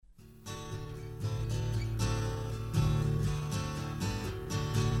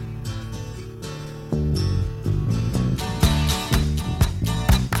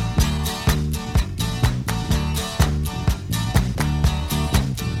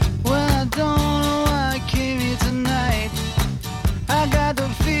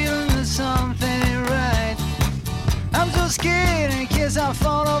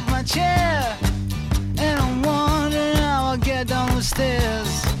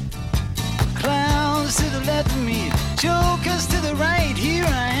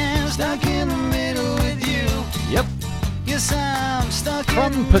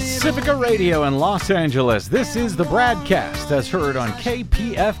From Pacifica Radio in Los Angeles, this is the BradCast, as heard on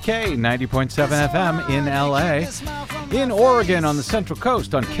KPFK 90.7 FM in LA, in Oregon on the Central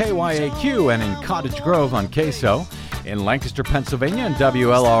Coast on KYAQ, and in Cottage Grove on KSO, in Lancaster, Pennsylvania on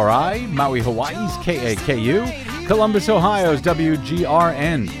WLRI, Maui, Hawaii's KAKU, Columbus, Ohio's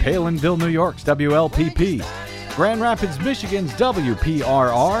WGRN, Palinville, New York's WLPP, Grand Rapids, Michigan's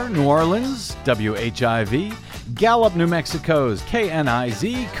WPRR, New Orleans, WHIV, Gallup, New Mexico's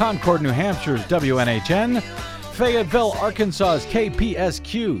KNIZ, Concord, New Hampshire's WNHN, Fayetteville, Arkansas's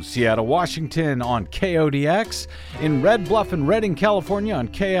KPSQ, Seattle, Washington on KODX, in Red Bluff and Redding, California on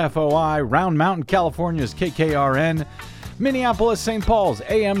KFOI, Round Mountain, California's KKRN, Minneapolis, St. Paul's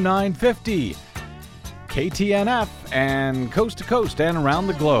AM 950, KTNF, and coast to coast and around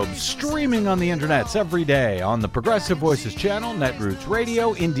the globe, streaming on the internets every day on the Progressive Voices channel, Netroots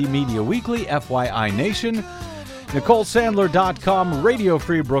Radio, Indie Media Weekly, FYI Nation, NicoleSandler.com, Radio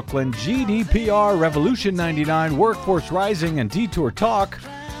Free Brooklyn, GDPR, Revolution 99, Workforce Rising, and Detour Talk,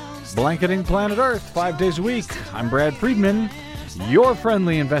 blanketing planet Earth 5 days a week. I'm Brad Friedman, your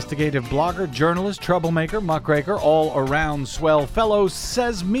friendly investigative blogger, journalist, troublemaker, muckraker, all-around swell fellow,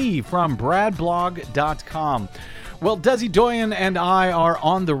 says me from BradBlog.com. Well, Desi Doyen and I are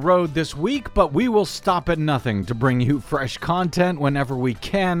on the road this week, but we will stop at nothing to bring you fresh content whenever we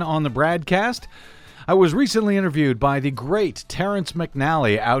can on the BradCast. I was recently interviewed by the great Terrence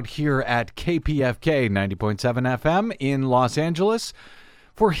McNally out here at KPFK 90.7 FM in Los Angeles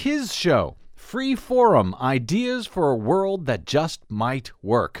for his show, Free Forum, Ideas for a World That Just Might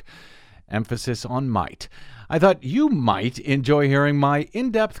Work. Emphasis on might. I thought you might enjoy hearing my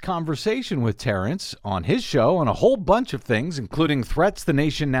in-depth conversation with Terrence on his show on a whole bunch of things, including threats the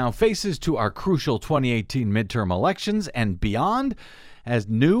nation now faces to our crucial 2018 midterm elections and beyond, as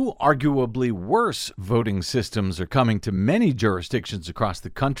new, arguably worse voting systems are coming to many jurisdictions across the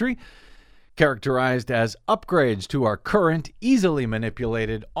country, characterized as upgrades to our current, easily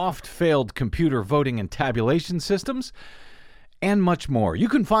manipulated, oft-failed computer voting and tabulation systems, and much more. You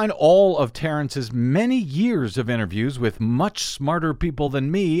can find all of Terrence's many years of interviews with much smarter people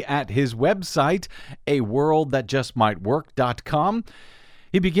than me at his website, aworldthatjustmightwork.com.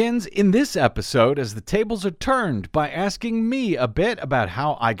 He begins in this episode as the tables are turned by asking me a bit about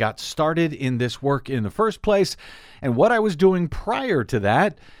how I got started in this work in the first place and what I was doing prior to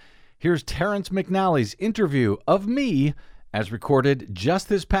that. Here's Terrence McNally's interview of me as recorded just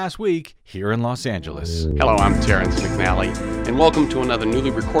this past week here in Los Angeles. Hello, I'm Terrence McNally, and welcome to another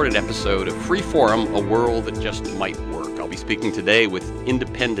newly recorded episode of Free Forum, A World That Just Might Work. I'll be speaking today with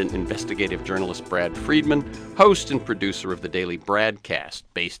independent investigative journalist Brad Friedman, host and producer of the daily BradCast,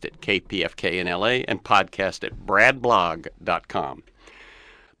 based at KPFK in LA, and podcast at BradBlog.com.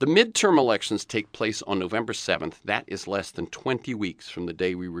 The midterm elections take place on November 7th. That is less than 20 weeks from the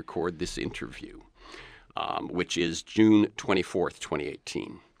day we record this interview, which is June 24th,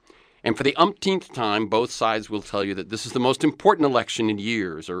 2018. And for the umpteenth time, both sides will tell you that this is the most important election in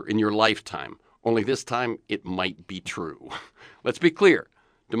years or in your lifetime. Only this time, it might be true. Let's be clear.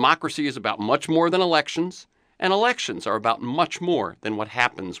 Democracy is about much more than elections, and elections are about much more than what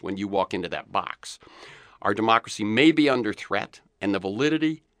happens when you walk into that box. Our democracy may be under threat, and the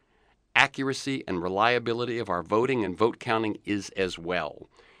validity, accuracy, and reliability of our voting and vote counting is as well.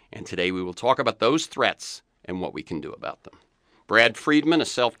 And today we will talk about those threats and what we can do about them. Brad Friedman, a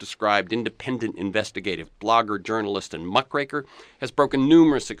self-described independent investigative blogger, journalist, and muckraker, has broken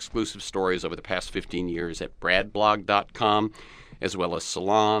numerous exclusive stories over the past 15 years at BradBlog.com, as well as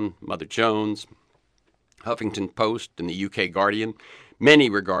Salon, Mother Jones, Huffington Post, and the UK Guardian, many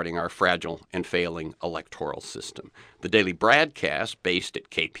regarding our fragile and failing electoral system. The daily BradCast, based at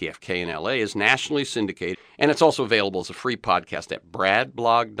KPFK in LA, is nationally syndicated, and it's also available as a free podcast at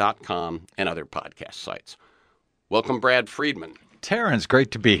BradBlog.com and other podcast sites. Welcome, Brad Friedman. Terrence,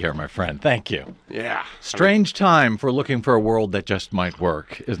 great to be here, my friend. Thank you. Yeah. Strange time for looking for a world that just might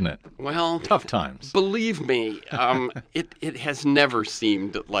work, isn't it? Well, tough times. Believe me, it has never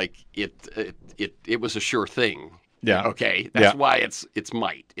seemed like it was a sure thing. Yeah. Okay. That's why it's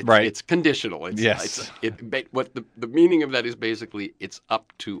might. Right. It's conditional. What the meaning of that is basically it's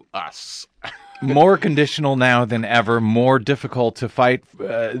up to us. More conditional now than ever, more difficult to fight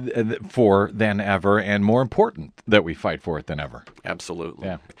for than ever, and more important that we fight for it than ever. Absolutely.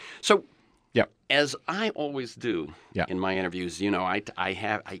 Yeah. So, yeah, as I always do in my interviews, I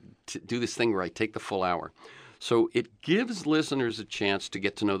do this thing where I take the full hour. So it gives listeners a chance to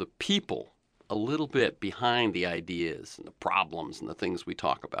get to know the people a little bit behind the ideas and the problems and the things we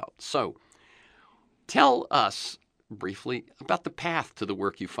talk about. So tell us briefly about the path to the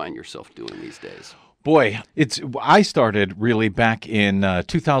work you find yourself doing these days. Boy, I started really back in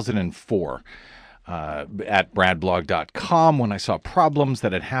 2004 at bradblog.com when I saw problems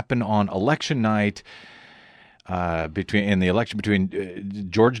that had happened on election night in the election between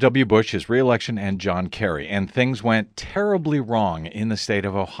George W. Bush, his re-election, and John Kerry. And things went terribly wrong in the state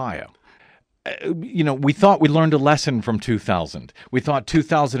of Ohio. We thought we learned a lesson from 2000. We thought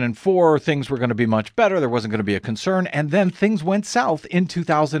 2004 things were going to be much better. There wasn't going to be a concern. And then things went south in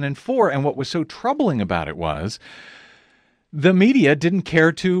 2004. And what was so troubling about it was the media didn't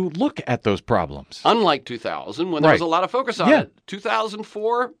care to look at those problems. Unlike 2000, when there was a lot of focus on it.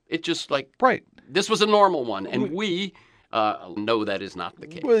 2004, it just this was a normal one. And we know that is not the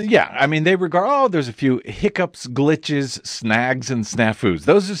case. Well, yeah. I mean, they regard, there's a few hiccups, glitches, snags, and snafus.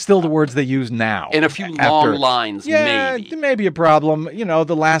 Those are still the words they use now. And a few long lines, maybe. Yeah, maybe a problem.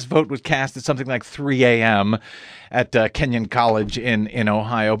 The last vote was cast at something like 3 a.m. at Kenyon College in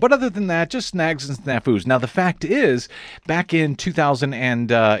Ohio. But other than that, just snags and snafus. Now, the fact is, back in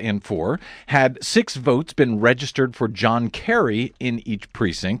 2004, had 6 votes been registered for John Kerry in each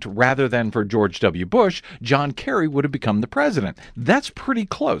precinct rather than for George W. Bush, John Kerry would have become the president. That's pretty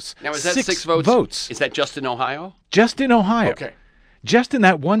close. Now, is that 6 votes? Is that just in Ohio? Just in Ohio. Okay. Just in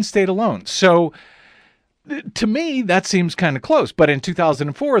that one state alone. So to me, that seems kind of close. But in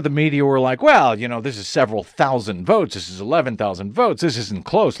 2004, the media were like, well, this is several thousand votes. This is 11,000 votes. This isn't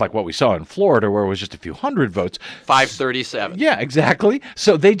close like what we saw in Florida where it was just a few hundred votes. 537. Yeah, exactly.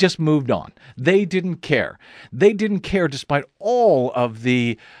 So they just moved on. They didn't care. They didn't care despite all of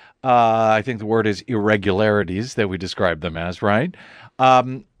the, I think the word is irregularities that we describe them as, right?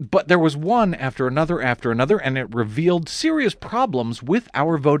 But there was one after another, and it revealed serious problems with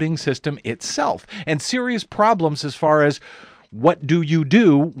our voting system itself, and serious problems as far as what do you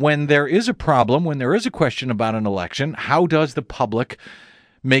do when there is a problem, when there is a question about an election? How does the public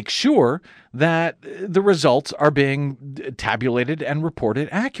make sure that the results are being tabulated and reported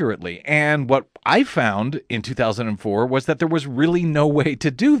accurately? And what I found in 2004 was that there was really no way to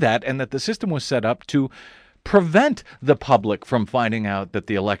do that, and that the system was set up to prevent the public from finding out that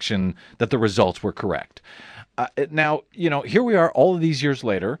the results were correct. Now, here we are all of these years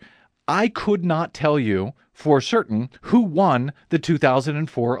later. I could not tell you for certain who won the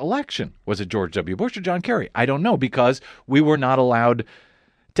 2004 election. Was it George W. Bush or John Kerry? I don't know, because we were not allowed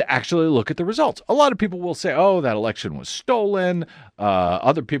to actually look at the results. A lot of people will say, oh, that election was stolen.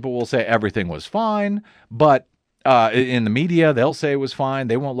 Other people will say everything was fine. But in the media, they'll say it was fine.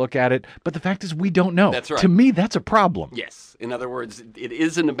 They won't look at it. But the fact is, we don't know. That's right. To me, that's a problem. Yes. In other words, it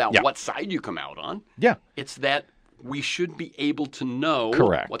isn't about what side you come out on. Yeah. It's that we should be able to know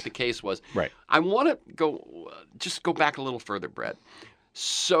what the case was. Right. I want to go back a little further, Brad,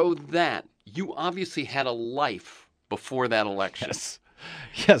 so that you obviously had a life before that election.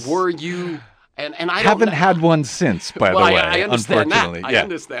 Yes. Were you? And I haven't had one since, by the way. I understand unfortunately. that. I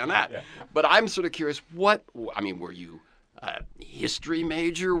understand that. Yeah. But I'm sort of curious. Were you a history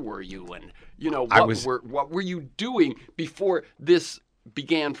major? Were you what were you doing before this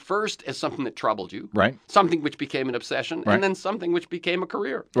began first as something that troubled you, right? Something which became an obsession, right. And then something which became a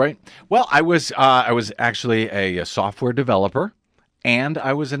career, right? Well, I was actually a software developer, and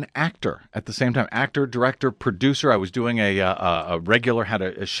I was an actor at the same time. Actor, director, producer. I was doing had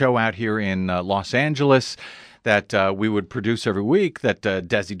a show out here in Los Angeles that we would produce every week, that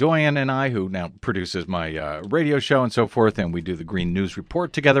Desi Doyen and I, who now produces my radio show and so forth, and we do the Green News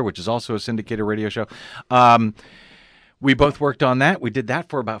Report together, which is also a syndicated radio show. We both worked on that. We did that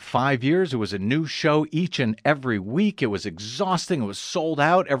for about 5 years. It was a new show each and every week. It was exhausting. It was sold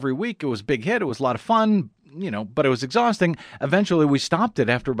out every week. It was a big hit. It was a lot of fun, but it was exhausting. Eventually, we stopped it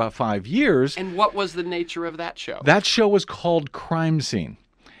after about 5 years. And what was the nature of that show? That show was called Crime Scene.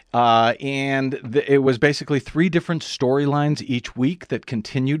 It was basically 3 different storylines each week that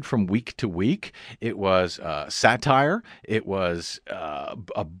continued from week to week. It was satire. It was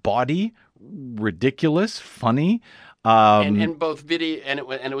a bawdy, ridiculous, funny. And both video, and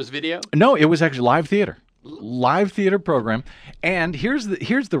it was video? No, it was actually live theater program. And here's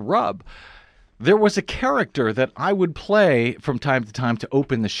the rub. There was a character that I would play from time to time to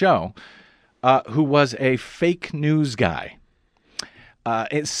open the show, who was a fake news guy.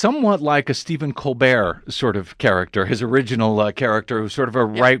 It's somewhat like a Stephen Colbert sort of character, his original character, who's sort of a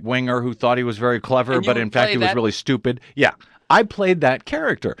right-winger who thought he was very clever, but in fact he was really stupid. Yeah, I played that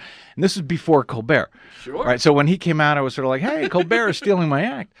character. And this was before Colbert. Sure. Right, so when he came out, I was sort of like, hey, Colbert is stealing my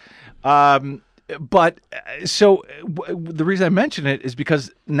act. The reason I mention it is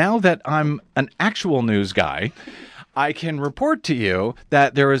because now that I'm an actual news guy, I can report to you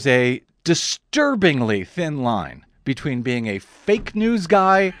that there is a disturbingly thin line between being a fake news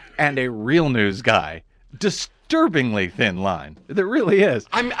guy and a real news guy. Disturbingly thin line. There really is.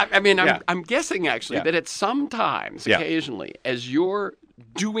 I'm guessing actually that at sometimes, occasionally, as you're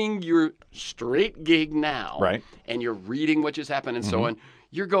doing your straight gig now, right, and you're reading what just happened and so on,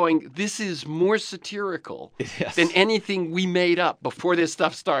 you're going, this is more satirical than anything we made up before this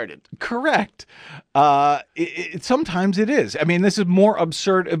stuff started. Correct. Sometimes it is. I mean, this is more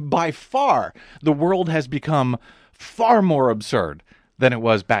absurd by far. The world has become far more absurd than it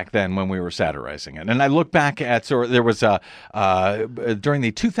was back then when we were satirizing it. And I look back at, so there was during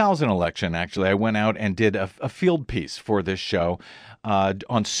the 2000 election, actually, I went out and did a field piece for this show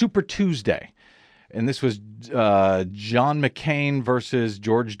on Super Tuesday. And this was John McCain versus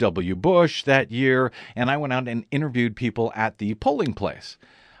George W. Bush that year. And I went out and interviewed people at the polling place.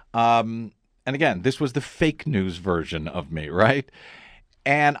 And again, this was the fake news version of me, right?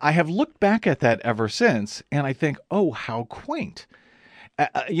 And I have looked back at that ever since, and I think, oh, how quaint.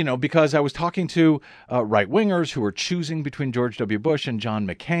 Because I was talking to right-wingers who were choosing between George W. Bush and John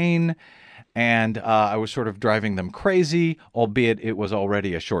McCain, and I was sort of driving them crazy, albeit it was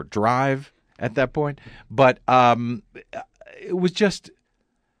already a short drive at that point. But it was just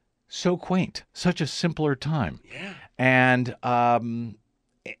so quaint, such a simpler time. Yeah.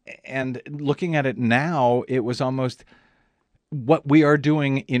 And looking at it now, it was almost what we are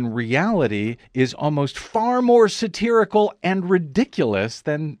doing in reality is almost far more satirical and ridiculous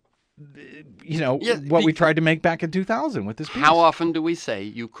than what we tried to make back in 2000 with this piece. How often do we say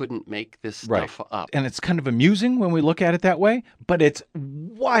you couldn't make this stuff up? And it's kind of amusing when we look at it that way, but it's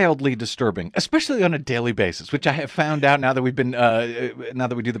wildly disturbing, especially on a daily basis, which I have found out now that we've been, now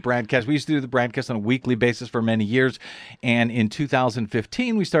that we do the BradCast. We used to do the BradCast on a weekly basis for many years, and in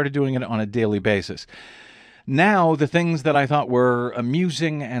 2015 we started doing it on a daily basis. Now, the things that I thought were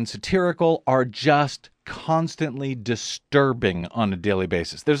amusing and satirical are just constantly disturbing on a daily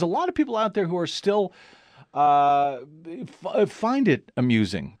basis. There's a lot of people out there who are still find it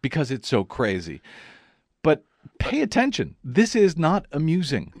amusing because it's so crazy. But pay attention. This is not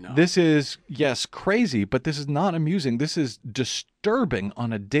amusing. No. This is, yes, crazy, but this is not amusing. This is disturbing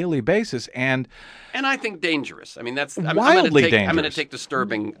on a daily basis. And I think dangerous. I mean, that's wildly dangerous. I'm going to take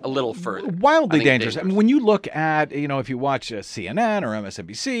disturbing a little further. Wildly dangerous. I mean, when you look at, if you watch CNN or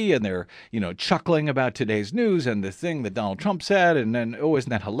MSNBC and they're, chuckling about today's news and the thing that Donald Trump said, and then, oh,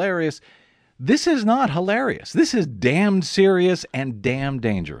 isn't that hilarious? This is not hilarious. This is damned serious and damn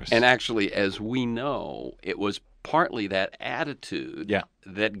dangerous. And actually, as we know, it was partly that attitude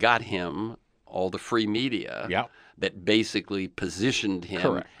that got him all the free media that basically positioned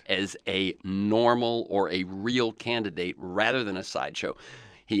him as a normal or a real candidate rather than a sideshow.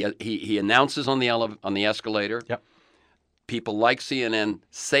 He announces on the escalator. Yep. People like CNN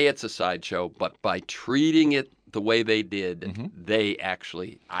say it's a sideshow, but by treating it the way they did, they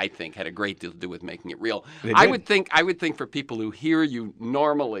actually, I think, had a great deal to do with making it real. I would think for people who hear you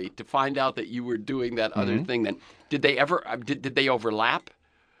normally to find out that you were doing that other thing, then did they ever did they overlap?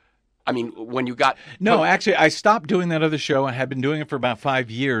 I mean, when you got actually, I stopped doing that other show. I had been doing it for about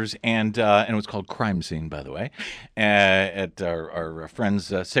 5 years, and it was called Crime Scene, by the way, at our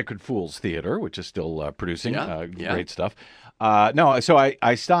friends Sacred Fools Theater, which is still producing great stuff. So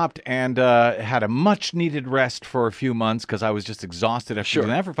I stopped and had a much-needed rest for a few months because I was just exhausted after doing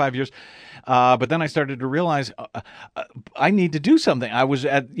that for 5 years. But then I started to realize I need to do something. I was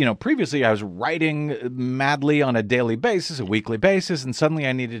previously I was writing madly on a daily basis, a weekly basis, and suddenly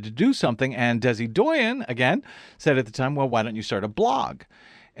I needed to do something. And Desi Doyen, again, said at the time, well, why don't you start a blog?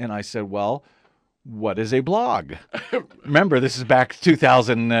 And I said, well, what is a blog? Remember, this is back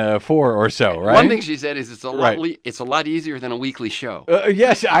 2004 or so, right? One thing she said is it's a lot easier than a weekly show.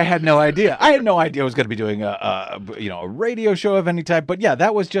 Yes, I had no idea. I had no idea I was going to be doing a radio show of any type. But yeah,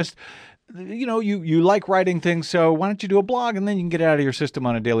 that was just, you like writing things, so why don't you do a blog and then you can get it out of your system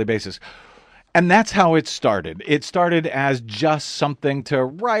on a daily basis. And that's how it started. It started as just something to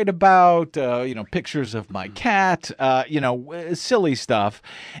write about, pictures of my cat, silly stuff.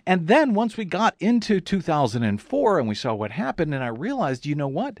 And then once we got into 2004 and we saw what happened, and I realized, you know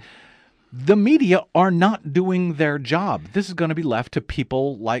what? The media are not doing their job. This is going to be left to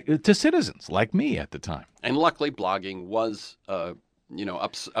people to citizens like me at the time. And luckily, blogging was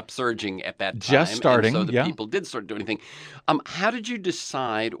upsurging at that time. Just starting, and so the people did start doing anything. How did you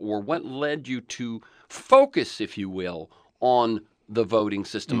decide, or what led you to focus, if you will, on the voting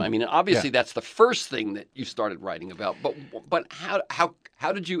system? I mean, obviously that's the first thing that you started writing about. But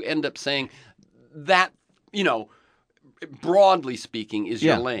how did you end up saying that, broadly speaking, is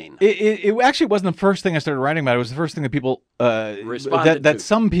your lane. It actually wasn't the first thing I started writing about. It was the first thing that people responded that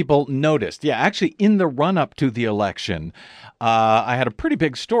some people noticed. Yeah, actually, in the run-up to the election, I had a pretty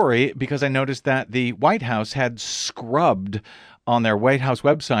big story because I noticed that the White House had scrubbed on their White House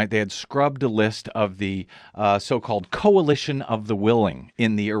website. They had scrubbed a list of the so-called coalition of the willing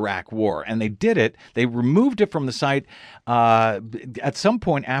in the Iraq War, and they did it. They removed it from the site at some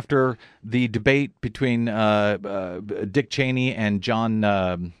point after the debate between Dick Cheney and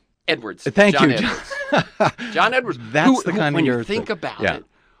John Edwards. Thank John you, Edwards. John Edwards. That's the kind when of you think about it,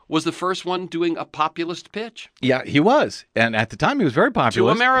 was the first one doing a populist pitch. Yeah, he was. And at the time, he was very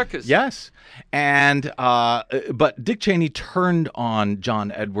popular. To Americas. Yes. And but Dick Cheney turned on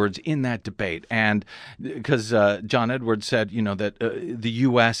John Edwards in that debate. And because John Edwards said, that the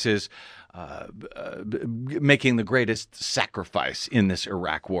U.S. is making the greatest sacrifice in this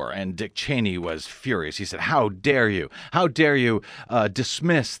Iraq war. And Dick Cheney was furious. He said, how dare you? How dare you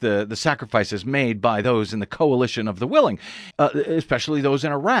dismiss the sacrifices made by those in the coalition of the willing, especially those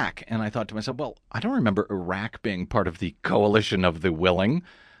in Iraq? And I thought to myself, well, I don't remember Iraq being part of the coalition of the willing,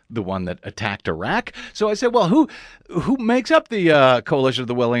 the one that attacked Iraq. So I said, well, who makes up the coalition of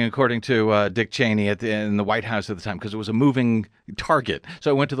the willing, according to Dick Cheney in the White House at the time, because it was a moving target.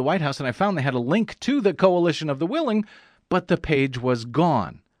 So I went to the White House and I found they had a link to the coalition of the willing, but the page was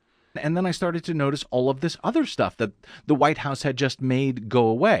gone. And then I started to notice all of this other stuff that the White House had just made go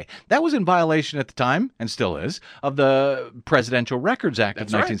away. That was in violation at the time, and still is, of the Presidential Records Act of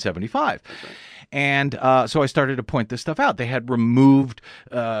 1975. That's right. And so I started to point this stuff out. They had removed,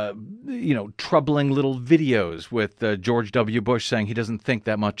 troubling little videos with George W. Bush saying he doesn't think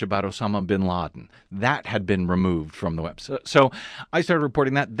that much about Osama bin Laden. That had been removed from the web. So I started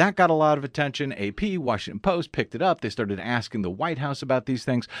reporting that. That got a lot of attention. AP, Washington Post picked it up. They started asking the White House about these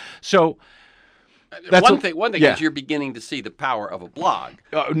things. So that's one thing is you're beginning to see the power of a blog.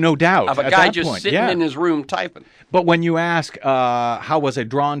 No doubt. Of a guy just sitting in his room typing. But when you ask, how was I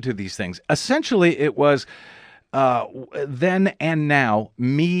drawn to these things? Essentially, it was then and now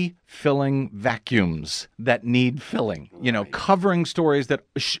me filling vacuums that need filling, covering stories that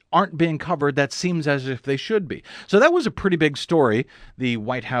aren't being covered that seems as if they should be. So that was a pretty big story, the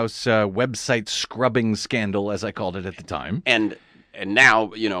White House website scrubbing scandal, as I called it at the time. And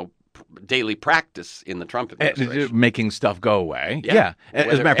now, daily practice in the Trump administration, making stuff go away. Yeah.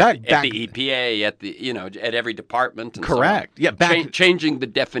 As a matter of fact, at the EPA, at every department. And correct. So on. Changing the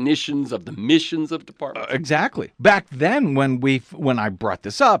definitions of the missions of departments. Exactly. Back then, when I brought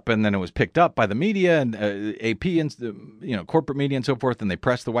this up, and then it was picked up by the media and AP and corporate media and so forth, and they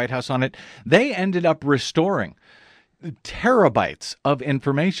pressed the White House on it, they ended up restoring terabytes of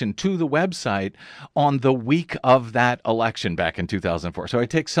information to the website on the week of that election back in 2004. So I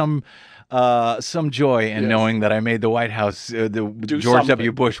take some joy in knowing that I made the White House, the George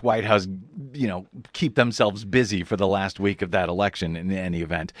W. Bush White House, keep themselves busy for the last week of that election in any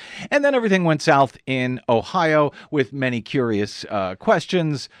event. And then everything went south in Ohio with many curious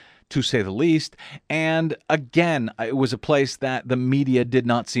questions, to say the least. And again, it was a place that the media did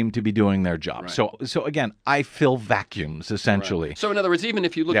not seem to be doing their job. Right. So again, I fill vacuums, essentially. Right. So in other words, even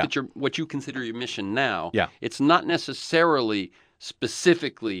if you look at what you consider your mission now, it's not necessarily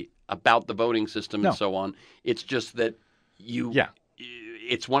specifically about the voting system and so on. It's just that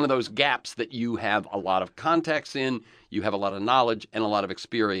it's one of those gaps that you have a lot of context in, you have a lot of knowledge and a lot of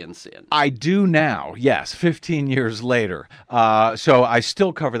experience in. I do now, yes, 15 years later. So I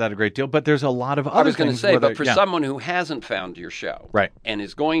still cover that a great deal, but there's a lot of other things. I was going to say, but for someone who hasn't found your show and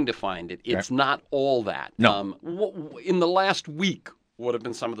is going to find it, it's not all that. No. In the last week, what have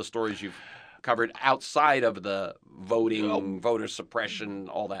been some of the stories you've covered outside of the voting, voter suppression,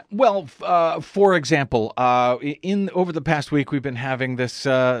 all that? Well, for example, over the past week, we've been having this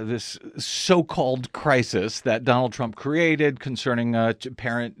so-called crisis that Donald Trump created concerning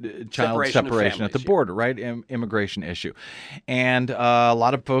parent-child separation at the border, right? Immigration issue. And a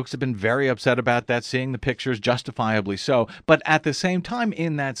lot of folks have been very upset about that, seeing the pictures, justifiably so. But at the same time,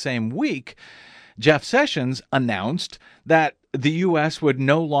 in that same week, Jeff Sessions announced that the U.S. would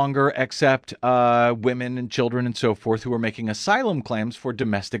no longer accept women and children and so forth who are making asylum claims for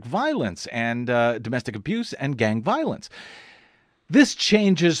domestic violence and domestic abuse and gang violence. This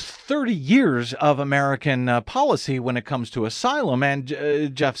changes 30 years of American policy when it comes to asylum, and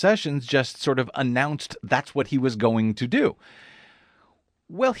Jeff Sessions just sort of announced that's what he was going to do.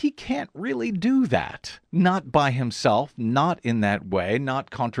 Well, he can't really do that. Not by himself, not in that way, not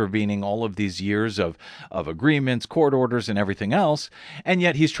contravening all of these years of agreements, court orders, and everything else. And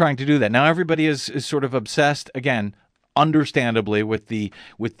yet he's trying to do that. Now, everybody is sort of obsessed, again, understandably, with the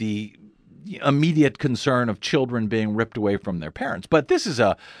immediate concern of children being ripped away from their parents. But this is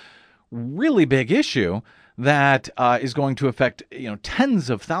a really big issue that is going to affect tens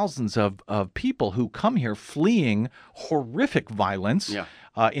of thousands of people who come here fleeing horrific violence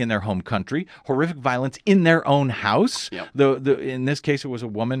in their home country, horrific violence in their own house. In this case, it was a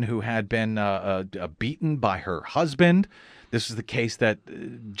woman who had been beaten by her husband. This is the case that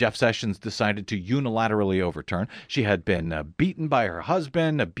Jeff Sessions decided to unilaterally overturn. She had been beaten by her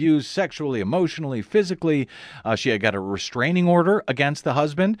husband, abused sexually, emotionally, physically. She had got a restraining order against the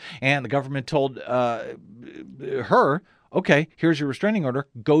husband, and the government told her, okay, here's your restraining order.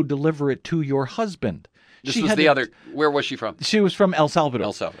 Go deliver it to your husband. Where was she from? She was from El Salvador.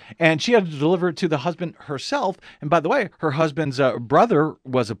 El Salvador. And she had to deliver it to the husband herself. And by the way, her husband's brother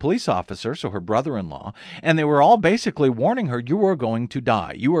was a police officer, so her brother-in-law. And they were all basically warning her, you are going to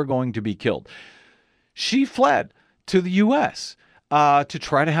die. You are going to be killed. She fled to the U.S. To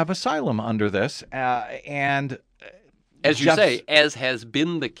try to have asylum under this. And as you say, as has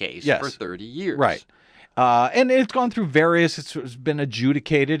been the case for 30 years. Right. And it's gone through it's been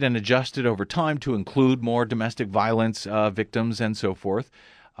adjudicated and adjusted over time to include more domestic violence victims and so forth,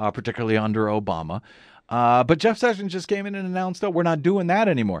 particularly under Obama. But Jeff Sessions just came in and announced, we're not doing that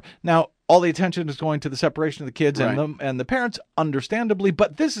anymore. Now, all the attention is going to the separation of the kids and the parents, understandably,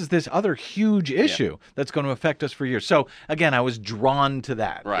 but this is this other huge issue that's going to affect us for years. So, again, I was drawn to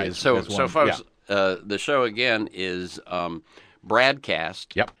that. Right. So folks, the show, again, is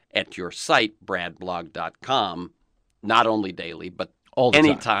BradCast. Yep. At your site, bradblog.com, not only daily, but all the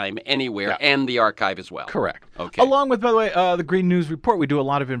anytime, anywhere, and the archive as well. Correct. Okay. Along with, by the way, the Green News Report, we do a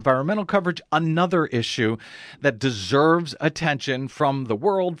lot of environmental coverage. Another issue that deserves attention from the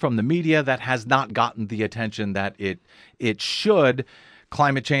world, from the media, that has not gotten the attention that it should.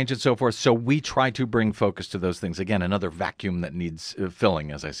 Climate change and so forth. So we try to bring focus to those things. Again, another vacuum that needs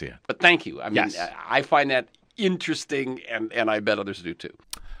filling, as I see it. But thank you. I mean, I find that interesting, and I bet others do too.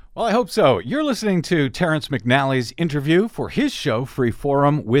 Well, I hope so. You're listening to Terrence McNally's interview for his show, Free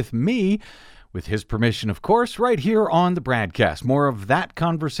Forum, with me, with his permission, of course, right here on the BradCast. More of that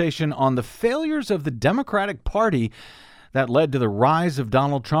conversation on the failures of the Democratic Party that led to the rise of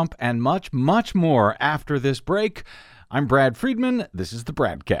Donald Trump, and much, much more after this break. I'm Brad Friedman. This is the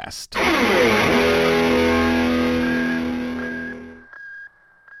BradCast.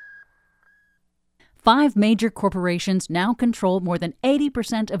 5 major corporations now control more than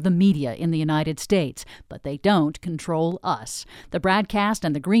 80% of the media in the United States, but they don't control us. The BradCast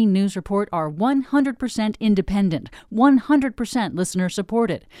and the Green News Report are 100% independent, 100%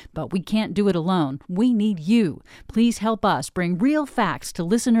 listener-supported. But we can't do it alone. We need you. Please help us bring real facts to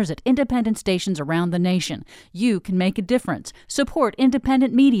listeners at independent stations around the nation. You can make a difference. Support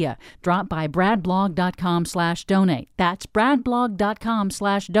independent media. Drop by bradblog.com/donate. That's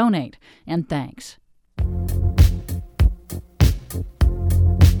bradblog.com/donate. And thanks.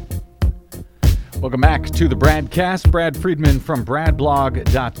 Welcome back to the BradCast. Brad Friedman from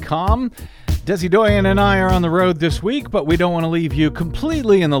bradblog.com. Desi Doyen and I are on the road this week, but we don't want to leave you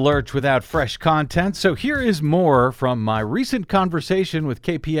completely in the lurch without fresh content. So here is more from my recent conversation with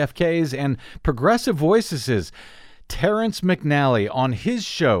KPFK's and Progressive Voices' Terrence McNally on his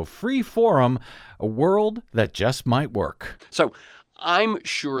show, Free Forum, A World That Just Might Work. So I'm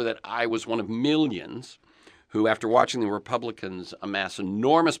sure that I was one of millions who, after watching the Republicans amass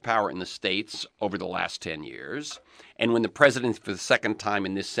enormous power in the states over the last 10 years, and when the president, for the second time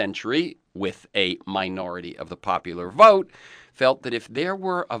in this century, with a minority of the popular vote, felt that if there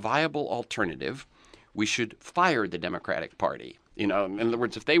were a viable alternative, we should fire the Democratic Party. You know, in other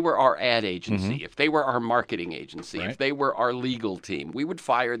words, if they were our ad agency, if they were our marketing agency, if they were our legal team, we would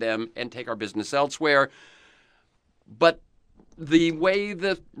fire them and take our business elsewhere. But the way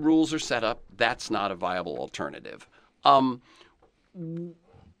the rules are set up, that's not a viable alternative.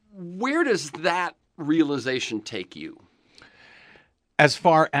 Where does that realization take you? As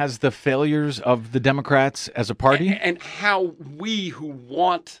far as the failures of the Democrats as a party? And how we who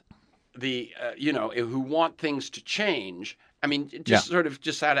want who want things to change, I mean,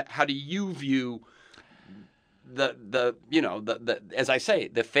 how do you view the as I say,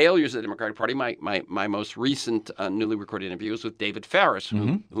 the failures of the Democratic Party? My most recent newly recorded interview was with David Farris,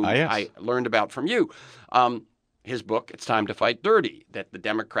 who I learned about from you. His book, It's Time to Fight Dirty, that the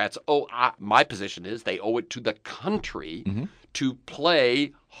Democrats my position is they owe it to the country to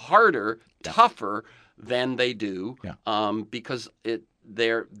play harder, tougher than they do, because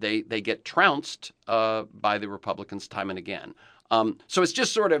they get trounced by the Republicans time and again. So it's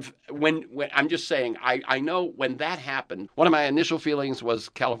just sort of when I'm just saying, I know when that happened, one of my initial feelings was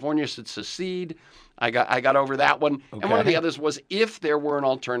California should secede. I got over that one. Okay. And one of the others was if there were an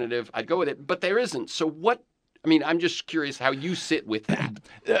alternative, I'd go with it. But there isn't. So what? I mean, I'm just curious how you sit with that.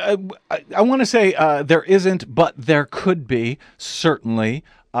 I want to say there isn't, but there could be, certainly.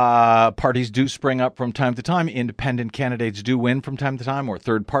 Parties do spring up from time to time. Independent candidates do win from time to time, or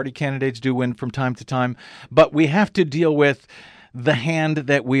third-party candidates do win from time to time. But we have to deal with the hand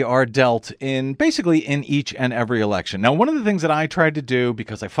that we are dealt basically in each and every election. Now, one of the things that I tried to do,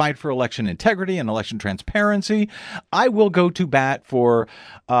 because I fight for election integrity and election transparency, I will go to bat for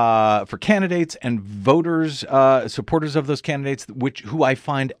candidates and voters, supporters of those candidates, who I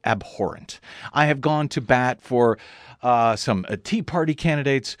find abhorrent. I have gone to bat for some Tea Party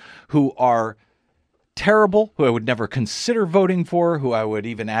candidates who are terrible, who I would never consider voting for, who I would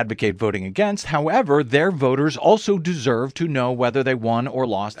even advocate voting against. However, their voters also deserve to know whether they won or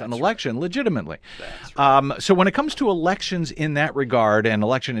lost an election legitimately. That's right. So when it comes to elections in that regard and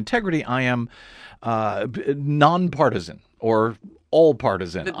election integrity, I am nonpartisan or all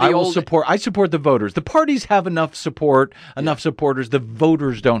partisan. I support the voters. The parties have enough support, enough supporters. The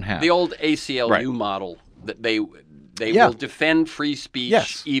voters don't have. The old ACLU model that they will defend free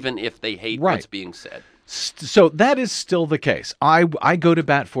speech even if they hate what's being said. So that is still the case. I go to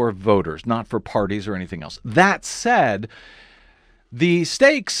bat for voters, not for parties or anything else. That said, the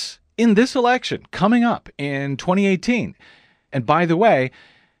stakes in this election coming up in 2018, and by the way,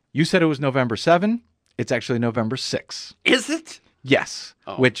 you said it was November 7. It's actually November 6. Is it? Yes,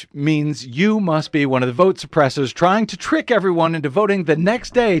 which means you must be one of the vote suppressors trying to trick everyone into voting the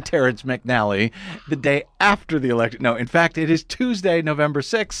next day, Terrence McNally, the day after the election. No, in fact, it is Tuesday, November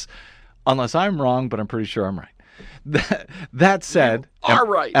 6th, unless I'm wrong, but I'm pretty sure I'm right. That said, am I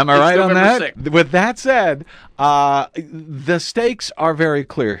right on November that? 6th. With that said, the stakes are very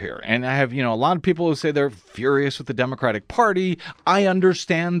clear here. And I have, a lot of people who say they're furious with the Democratic Party. I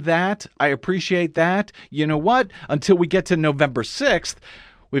understand that. I appreciate that. You know what? Until we get to November 6th,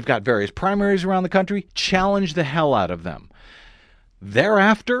 we've got various primaries around the country. Challenge the hell out of them.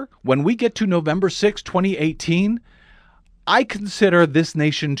 Thereafter, when we get to November 6th, 2018, I consider this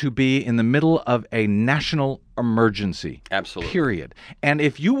nation to be in the middle of a national emergency. Absolutely. Period. And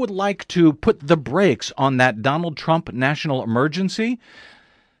if you would like to put the brakes on that Donald Trump national emergency,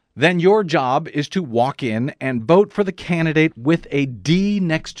 then your job is to walk in and vote for the candidate with a D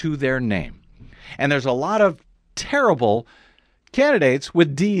next to their name. And there's a lot of terrible candidates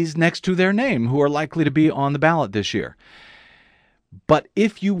with D's next to their name who are likely to be on the ballot this year. But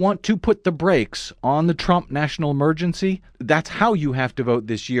if you want to put the brakes on the Trump national emergency, that's how you have to vote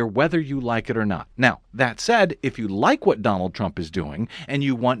this year, whether you like it or not. Now, that said, if you like what Donald Trump is doing and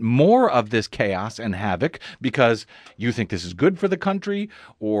you want more of this chaos and havoc because you think this is good for the country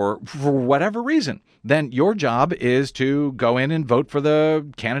or for whatever reason, then your job is to go in and vote for the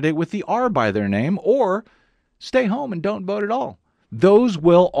candidate with the R by their name or stay home and don't vote at all. Those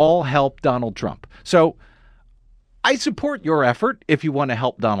will all help Donald Trump. So I support your effort if you want to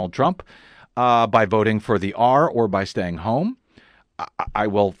help Donald Trump by voting for the R or by staying home. I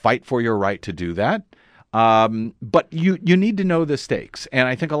will fight for your right to do that. But you need to know the stakes. And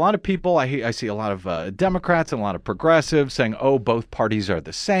I think a lot of people, I see a lot of Democrats and a lot of progressives saying, oh, both parties are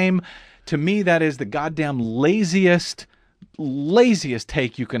the same. To me, that is the goddamn laziest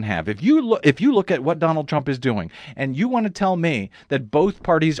take you can have. If you look at what Donald Trump is doing and you want to tell me that both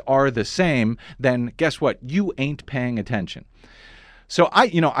parties are the same, then guess what? You ain't paying attention. So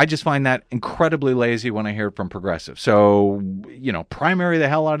I just find that incredibly lazy when I hear it from progressives. So, primary the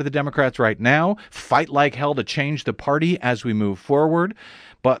hell out of the Democrats right now, fight like hell to change the party as we move forward.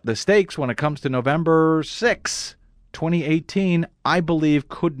 But the stakes when it comes to November 6, 2018, I believe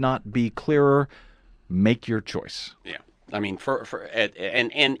could not be clearer. Make your choice. Yeah. I mean,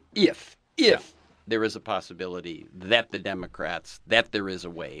 and if there is a possibility that the Democrats, that there is a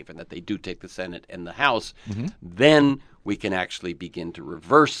wave and that they do take the Senate and the House, then we can actually begin to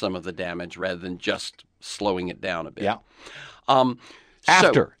reverse some of the damage rather than just slowing it down a bit. Yeah.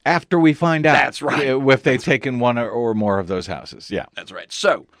 After we find out that's right. If they've taken one or more of those houses. Yeah. That's right.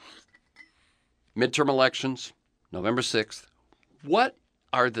 So, midterm elections, November 6th. What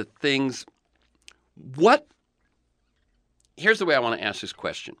are the things Here's the way I want to ask this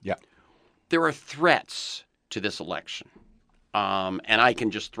question. Yeah. There are threats to this election. And I can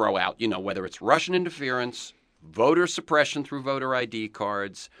just throw out, whether it's Russian interference, voter suppression through voter ID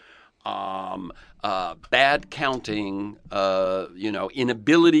cards, bad counting,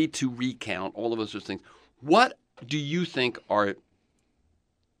 inability to recount, all of those sorts of things. What do you think are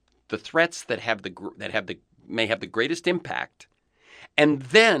the threats that may have the greatest impact And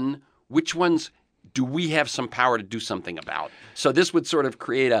then which ones do we have some power to do something about? So this would sort of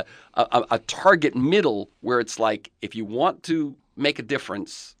create a target middle where it's like, if you want to make a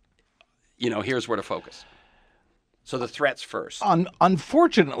difference, here's where to focus. So the threats first.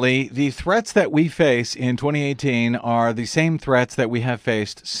 Unfortunately, the threats that we face in 2018 are the same threats that we have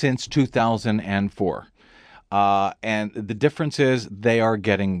faced since 2004. And the difference is they are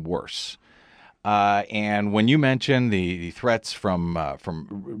getting worse. And when you mention the threats from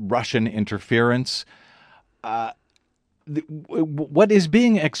Russian interference, what is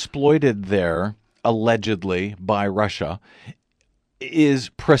being exploited there, allegedly, by Russia is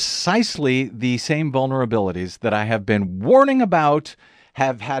precisely the same vulnerabilities that I have been warning about,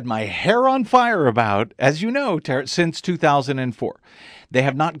 have had my hair on fire about, as you know, Terrence, since 2004. They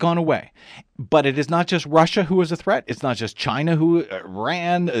have not gone away. But it is not just Russia who is a threat. It's not just China,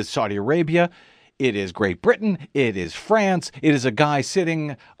 Iran, Saudi Arabia. It is Great Britain. It is France. It is a guy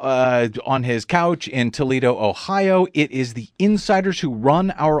sitting on his couch in Toledo, Ohio. It is the insiders who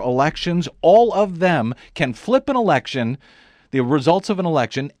run our elections. All of them can flip an election, the results of an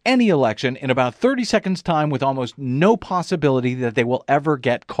election, any election, in about 30 seconds' time with almost no possibility that they will ever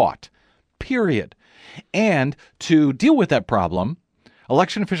get caught. Period. And to deal with that problem,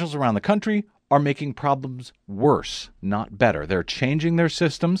 election officials around the country are making problems worse, not better. They're changing their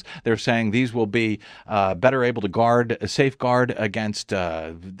systems. They're saying these will be better able to safeguard against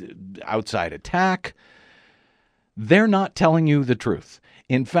outside attack. They're not telling you the truth.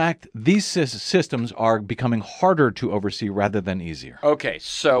 In fact, these systems are becoming harder to oversee rather than easier. Okay,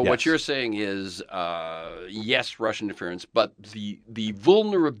 so Yes. What you're saying is, yes, Russian interference, but the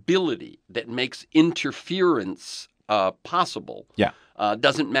vulnerability that makes interference possible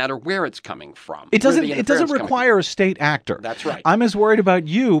doesn't matter where it's coming from. It doesn't require a state actor. That's right. I'm as worried about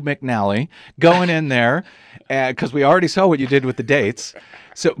you, McNally, going in there, because we already saw what you did with the dates.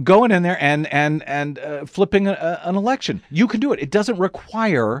 So going in there and flipping an election. You can do it. It doesn't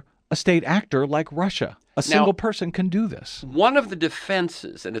require a state actor like Russia. A single person can do this. One of the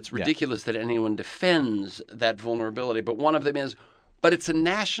defenses, and it's ridiculous that anyone defends that vulnerability, but one of them is, but it's a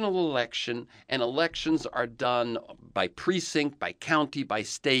national election, and elections are done by precinct, by county, by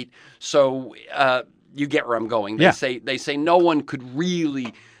state. So you get where I'm going. They say no one could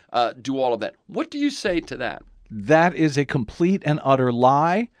really do all of that. What do you say to that? That is a complete and utter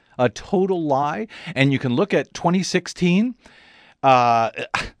lie, a total lie. And you can look at 2016.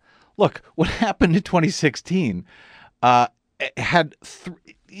 Look, what happened in 2016 had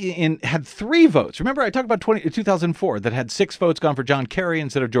three votes. Remember, I talked about 2004 that had 6 votes gone for John Kerry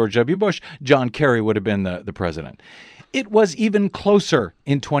instead of George W. Bush. John Kerry would have been the president. It was even closer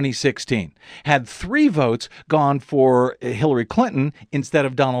in 2016. Had 3 votes gone for Hillary Clinton instead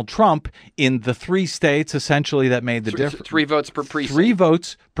of Donald Trump in the 3 states, essentially, that made the difference. 3 votes per precinct. 3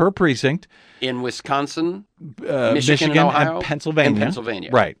 votes per precinct. In Wisconsin, Michigan, and Ohio, and Pennsylvania.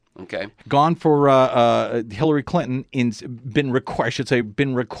 Right. Okay. Gone for Hillary Clinton, been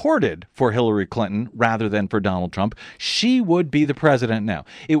recorded for Hillary Clinton rather than for Donald Trump. She would be the president now.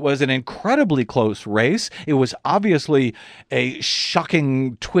 It was an incredibly close race. It was obviously a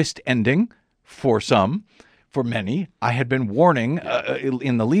shocking twist ending for some. For many, I had been warning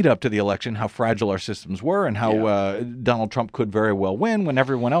in the lead up to the election how fragile our systems were and how Donald Trump could very well win when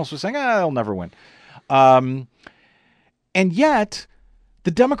everyone else was saying, he'll never win. And yet,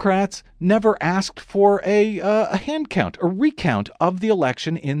 the Democrats never asked for a hand count, a recount of the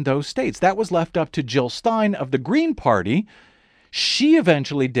election in those states. That was left up to Jill Stein of the Green Party. She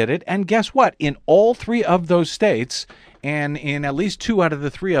eventually did it. And guess what? In all 3 of those states, and in at least 2 out of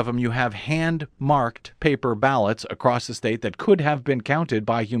the 3 of them, you have hand-marked paper ballots across the state that could have been counted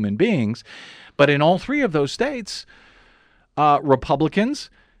by human beings. But in all 3 of those states, Republicans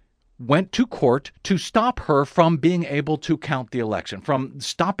went to court to stop her from being able to count the election, from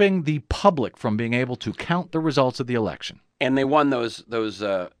stopping the public from being able to count the results of the election. And they won those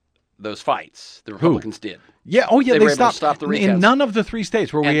fights. The Republicans did. Yeah. Oh, yeah. They were able to stop the recounts. In none of the 3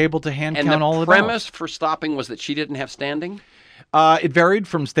 states were we able to hand count all of them. And the premise for stopping was that she didn't have standing? It varied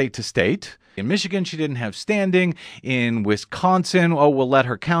from state to state. In Michigan, she didn't have standing. In Wisconsin, we'll let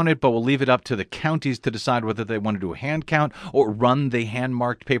her count it, but we'll leave it up to the counties to decide whether they want to do a hand count or run the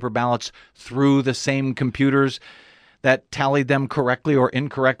hand-marked paper ballots through the same computers that tallied them correctly or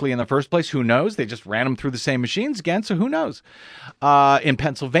incorrectly in the first place. Who knows? They just ran them through the same machines again, so who knows? In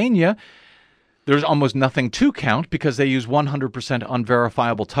Pennsylvania, there's almost nothing to count because they use 100%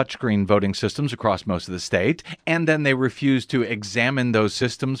 unverifiable touchscreen voting systems across most of the state, and then they refuse to examine those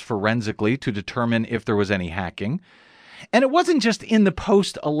systems forensically to determine if there was any hacking. And it wasn't just in the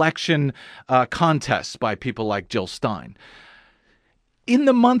post-election contests by people like Jill Stein. In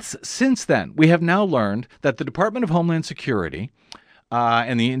the months since then, we have now learned that the Department of Homeland Security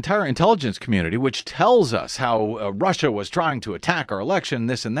and the entire intelligence community, which tells us how Russia was trying to attack our election,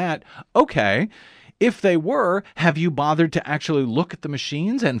 this and that, okay, if they were, have you bothered to actually look at the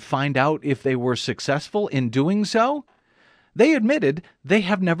machines and find out if they were successful in doing so? They admitted they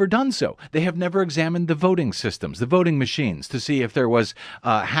have never done so. They have never examined the voting systems, the voting machines, to see if there was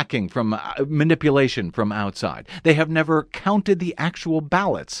hacking from manipulation from outside. They have never counted the actual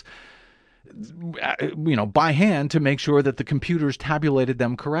ballots, by hand to make sure that the computers tabulated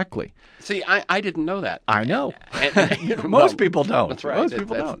them correctly. See, I didn't know that. I know. Most people don't. That's right. Most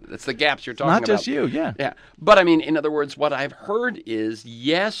people don't. That's the gaps you're talking about. Not just you, yeah. Yeah. But, I mean, in other words, what I've heard is,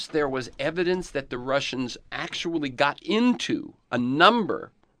 yes, there was evidence that the Russians actually got into a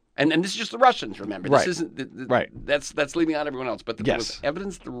number. And this is just the Russians, remember. Right. This isn't right. That's leaving out everyone else. But there was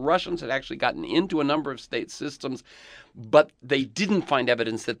evidence the Russians had actually gotten into a number of state systems, but they didn't find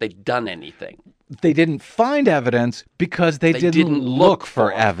evidence that they'd done anything. They didn't find evidence because they didn't look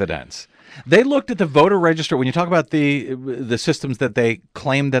for evidence. They looked at the voter register. When you talk about the systems that they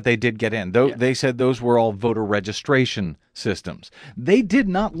claimed that they did get in, they said those were all voter registration systems. They did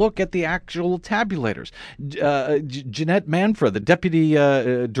not look at the actual tabulators. Jeanette Manfra, the deputy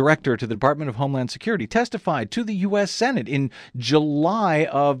director to the Department of Homeland Security, testified to the U.S. Senate in July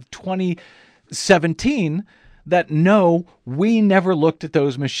of 2017 that no, we never looked at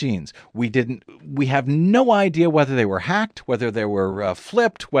those machines. We have no idea whether they were hacked, whether they were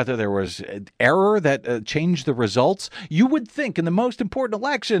flipped, whether there was error that changed the results. You would think in the most important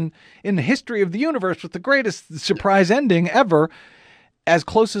election in the history of the universe with the greatest surprise ending ever, as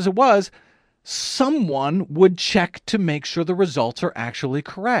close as it was, someone would check to make sure the results are actually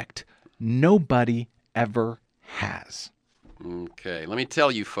correct. Nobody ever has. Okay, let me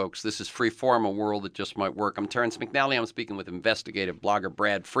tell you, folks, this is Freeform, a world that just might work. I'm Terrence McNally. I'm speaking with investigative blogger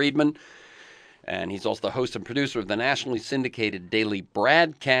Brad Friedman, and he's also the host and producer of the nationally syndicated daily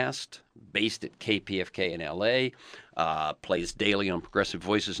BradCast, based at KPFK in L.A., plays daily on Progressive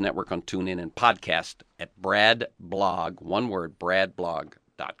Voices Network on TuneIn, and podcast at BradBlog, one word,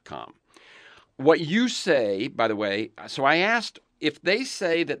 bradblog.com. What you say, by the way, so I asked, if they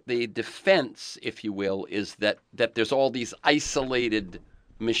say that the defense, if you will, is that there's all these isolated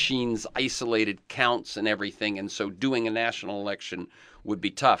machines, isolated counts and everything, and so doing a national election would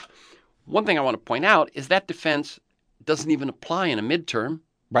be tough. One thing I want to point out is that defense doesn't even apply in a midterm.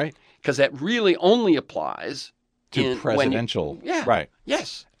 Right. Because that really only applies to presidential. Yeah. Right.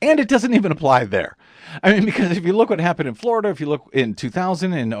 Yes. And it doesn't even apply there. I mean, because if you look what happened in Florida, if you look in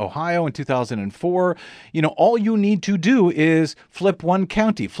 2000, in Ohio in 2004, all you need to do is flip one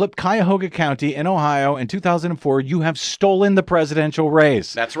county, flip Cuyahoga County in Ohio in 2004. You have stolen the presidential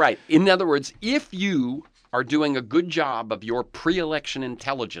race. That's right. In other words, if you are doing a good job of your pre-election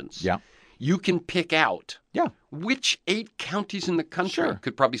intelligence, you can pick out which 8 counties in the country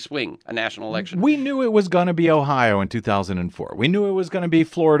could probably swing a national election. We knew it was going to be Ohio in 2004. We knew it was going to be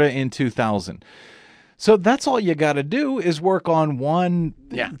Florida in 2000. So that's all you got to do is work on one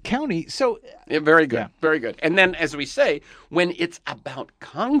county. So very good. Very good. And then, as we say, when it's about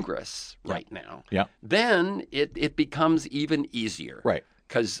Congress right now, then it becomes even easier. Right.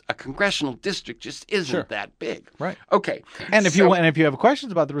 Because a congressional district just isn't that big. Right. Okay. And if you have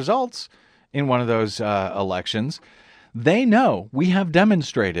questions about the results in one of those elections, they know we have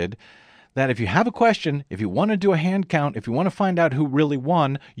demonstrated that if you have a question, if you want to do a hand count, if you want to find out who really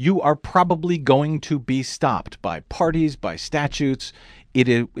won, you are probably going to be stopped by parties, by statutes.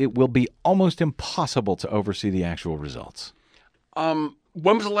 It will be almost impossible to oversee the actual results. When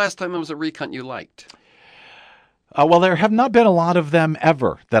was the last time there was a recount you liked? Well, there have not been a lot of them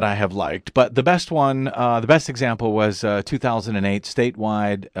ever that I have liked, but the best one, the best example was 2008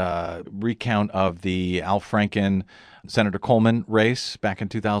 statewide recount of the Al Franken Senator Coleman race back in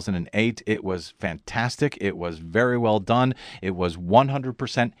 2008. It was fantastic. It was very well done. It was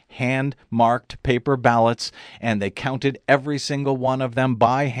 100% hand-marked paper ballots, and they counted every single one of them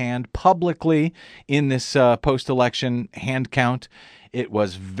by hand publicly in this post-election hand count. It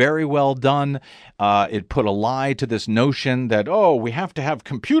was very well done. It put a lie to this notion that, we have to have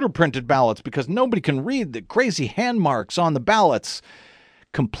computer-printed ballots because nobody can read the crazy hand marks on the ballots.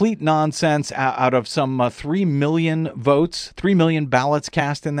 Complete nonsense. Out of some 3 million votes, 3 million ballots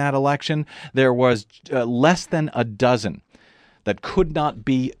cast in that election, there was less than a dozen that could not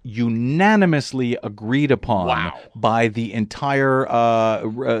be unanimously agreed upon by the entire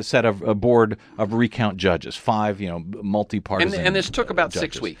set of board of recount judges, 5, multi-partisan. And this took about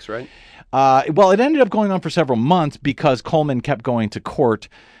judges. 6 weeks, right? Well, it ended up going on for several months because Coleman kept going to court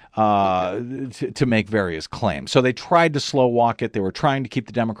to make various claims. So they tried to slow walk it. They were trying to keep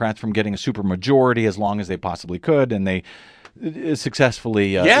the Democrats from getting a supermajority as long as they possibly could, and they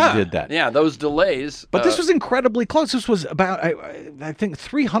successfully did that. Yeah, those delays. But this was incredibly close. This was about, I think,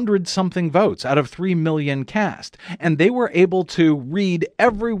 300-something votes out of 3 million cast. And they were able to read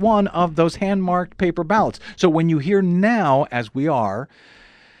every one of those hand-marked paper ballots. So when you hear now, as we are,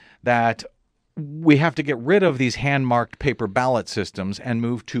 that we have to get rid of these hand-marked paper ballot systems and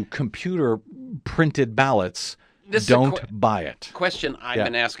move to computer-printed ballots, don't buy it. Question I've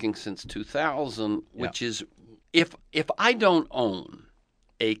been asking since 2000, which is, if I don't own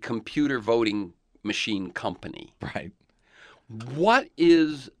a computer voting machine company, right, what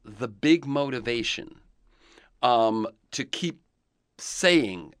is the big motivation to keep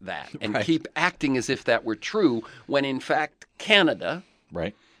saying that and keep acting as if that were true when in fact Canada,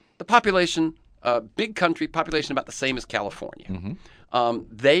 right, the population, big country, population about the same as California,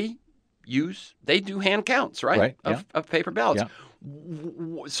 they do hand counts, right, of paper ballots. Yeah.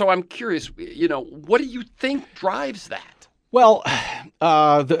 So I'm curious, what do you think drives that? Well,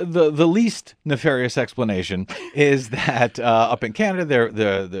 the least nefarious explanation is that up in Canada,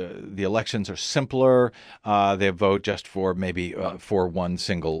 the elections are simpler. They vote just for maybe for one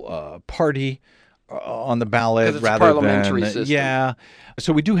single party on the ballot it's rather a parliamentary than system.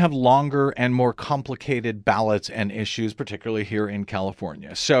 So we do have longer and more complicated ballots and issues, particularly here in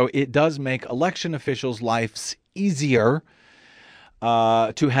California. So it does make election officials' lives easier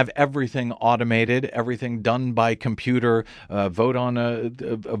to have everything automated, everything done by computer, vote on a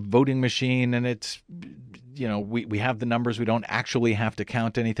voting machine, and it's, we have the numbers. We don't actually have to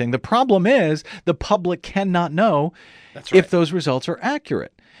count anything. The problem is the public cannot know if those results are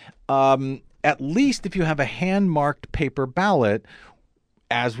accurate. At least if you have a hand-marked paper ballot,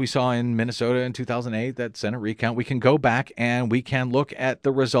 as we saw in Minnesota in 2008, that Senate recount, we can go back and we can look at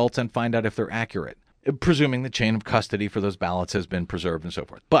the results and find out if they're accurate, presuming the chain of custody for those ballots has been preserved and so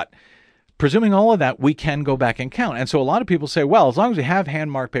forth. But presuming all of that, we can go back and count. And so a lot of people say, well, as long as we have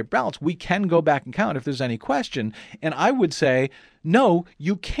hand-marked paper ballots, we can go back and count if there's any question. And I would say, no,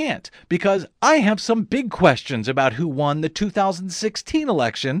 you can't, because I have some big questions about who won the 2016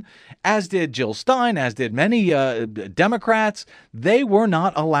 election, as did Jill Stein, as did many Democrats. They were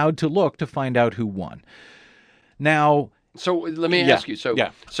not allowed to look to find out who won. Now, so let me ask you.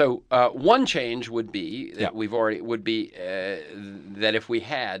 So one change would be that that if we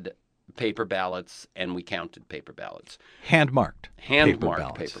had paper ballots and we counted paper ballots, hand-marked paper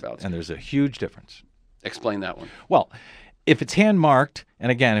ballots, and there's a huge difference. Explain that one. Well, if it's hand-marked,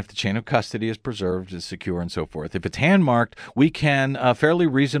 and again, if the chain of custody is preserved, is secure, and so forth, if it's hand-marked, we can fairly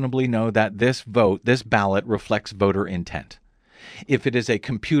reasonably know that this ballot reflects voter intent. If it is a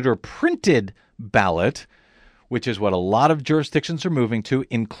computer-printed ballot, which is what a lot of jurisdictions are moving to,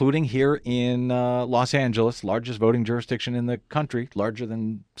 including here in Los Angeles, largest voting jurisdiction in the country, larger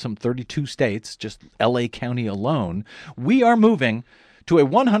than some 32 states, just L.A. County alone, we are moving to a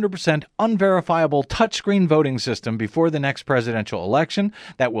 100% unverifiable touchscreen voting system before the next presidential election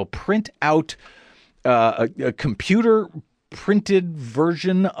that will print out a computer-printed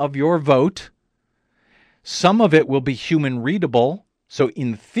version of your vote. Some of it will be human readable. So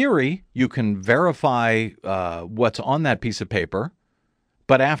in theory, you can verify what's on that piece of paper.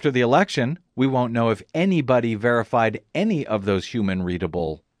 But after the election, we won't know if anybody verified any of those human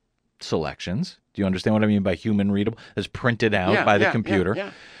readable selections. Do you understand what I mean by human readable? As printed out by the computer.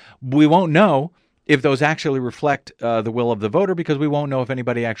 Yeah. We won't know if those actually reflect the will of the voter because we won't know if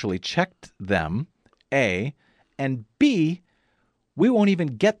anybody actually checked them, A. And B, we won't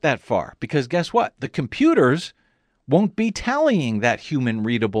even get that far because guess what? The computers won't be tallying that human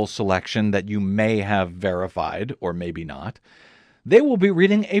readable selection that you may have verified or maybe not. They will be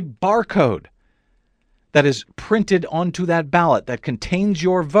reading a barcode that is printed onto that ballot that contains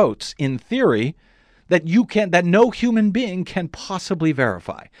your votes, in theory, that no human being can possibly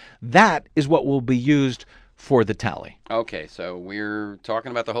verify. That is what will be used for the tally. Okay, so we're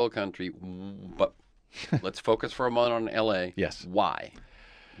talking about the whole country, but let's focus for a moment on L.A. Yes. Why?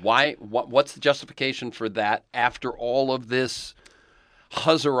 What's the justification for that after all of this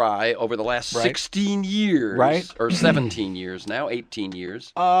huzzarai over the last 16 years, or 17 years now, 18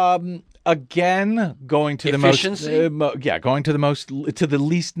 years? Again, going to efficiency? to the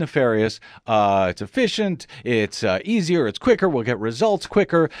least nefarious. It's efficient. It's easier. It's quicker. We'll get results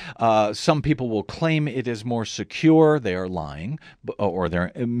quicker. Some people will claim it is more secure. They are lying or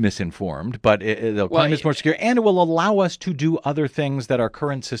they're misinformed, but they'll claim it's more secure, and it will allow us to do other things that our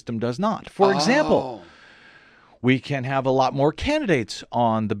current system does not. For example, We can have a lot more candidates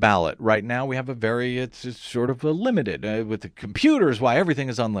on the ballot. Right now, we have it's sort of a limited. With the computers, why everything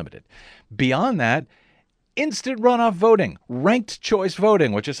is unlimited. Beyond that, instant runoff voting, ranked choice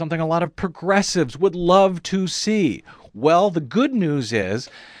voting, which is something a lot of progressives would love to see. Well, the good news is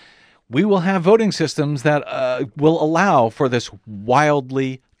we will have voting systems that will allow for this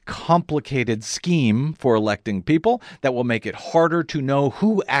wildly complicated scheme for electing people that will make it harder to know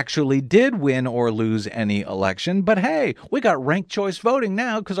who actually did win or lose any election. But hey, we got ranked choice voting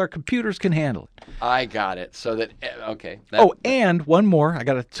now because our computers can handle it. I got it. So that, okay. And one more I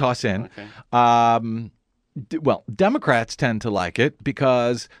got to toss in. Okay. Well, Democrats tend to like it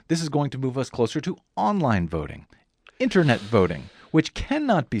because this is going to move us closer to online voting, internet voting, which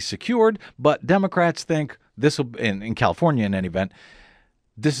cannot be secured. But Democrats think this will, in California in any event,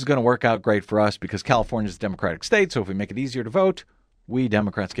 this is going to work out great for us because California is a Democratic state. So if we make it easier to vote, we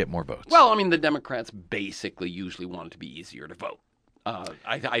Democrats get more votes. Well, I mean, the Democrats basically usually want it to be easier to vote.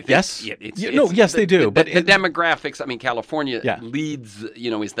 I think yes, they do. But the demographics. I mean, California leads.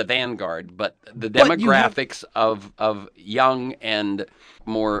 Is the vanguard. But the demographics of young and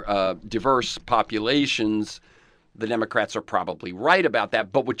more diverse populations, the Democrats are probably right about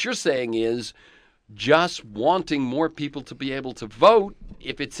that. But what you're saying is just wanting more people to be able to vote.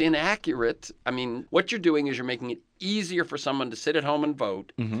 If it's inaccurate, I mean, what you're doing is you're making it easier for someone to sit at home and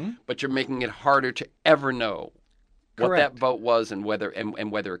vote, but you're making it harder to ever know what that vote was and whether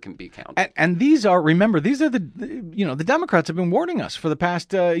it can be counted. And these are the Democrats have been warning us for the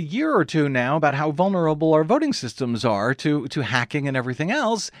past year or two now about how vulnerable our voting systems are to hacking and everything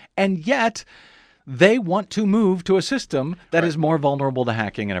else, and yet they want to move to a system that is more vulnerable to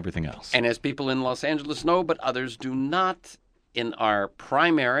hacking and everything else. And as people in Los Angeles know, but others do not, in our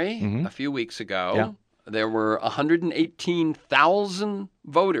primary a few weeks ago, there were 118,000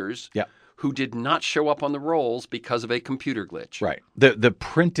 voters who did not show up on the rolls because of a computer glitch. Right. The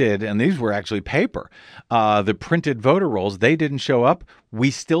printed, and these were actually paper, the printed voter rolls, they didn't show up. We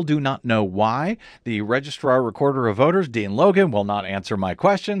still do not know why. The Registrar Recorder of Voters, Dean Logan, will not answer my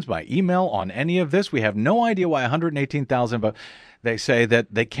questions by email on any of this. We have no idea why 118,000 votes. They say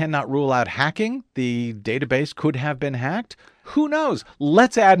that they cannot rule out hacking. The database could have been hacked. Who knows?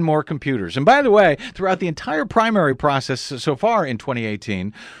 Let's add more computers. And by the way, throughout the entire primary process so far in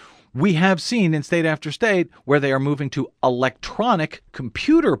 2018, we have seen in state after state where they are moving to electronic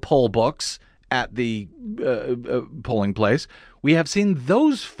computer poll books at the polling place. We have seen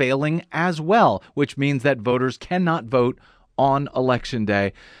those failing as well, which means that voters cannot vote on Election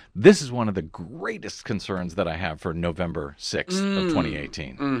Day. This is one of the greatest concerns that I have for November 6th of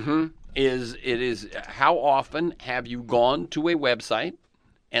 2018. Is how often have you gone to a website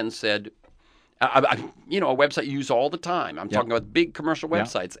and said, a website you use all the time. I'm talking about big commercial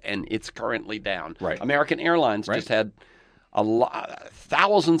websites, and it's currently down. Right. American Airlines just had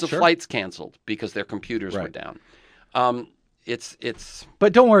thousands of flights canceled because their computers were down.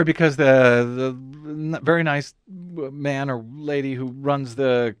 But don't worry, because the very nice man or lady who runs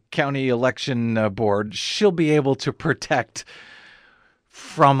the county election board, she'll be able to protect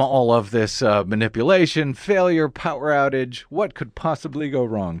from all of this manipulation, failure, power outage. What could possibly go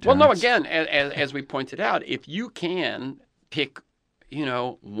wrong, Terrence? Well, no, again, as we pointed out, if you can pick,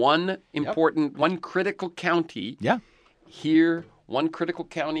 one critical county here, one critical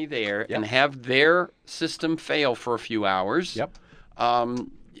county there, and have their system fail for a few hours,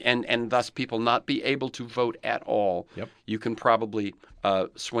 and thus people not be able to vote at all, you can probably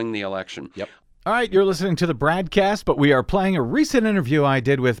swing the election. All right, you're listening to the BradCast, but we are playing a recent interview I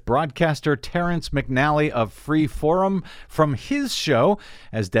did with broadcaster Terrence McNally of Free Forum from his show,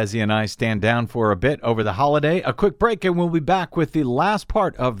 as Desi and I stand down for a bit over the holiday. A quick break, and we'll be back with the last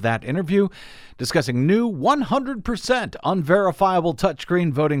part of that interview, discussing new 100% unverifiable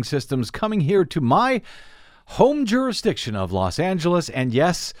touchscreen voting systems coming here to my home jurisdiction of Los Angeles, and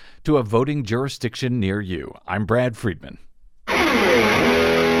yes, to a voting jurisdiction near you. I'm Brad Friedman.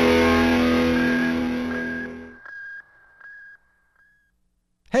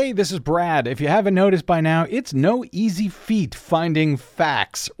 Hey, this is Brad. If you haven't noticed by now, it's no easy feat finding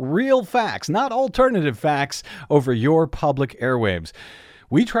facts, real facts, not alternative facts, over your public airwaves.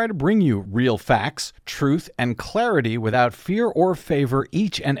 We try to bring you real facts, truth, and clarity without fear or favor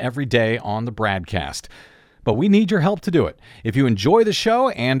each and every day on the BradCast. But we need your help to do it. If you enjoy the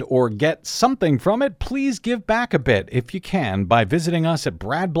show and or get something from it, please give back a bit if you can by visiting us at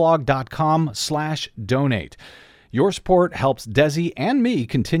bradblog.com/donate. Your support helps Desi and me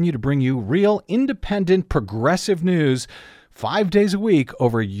continue to bring you real, independent, progressive news 5 days a week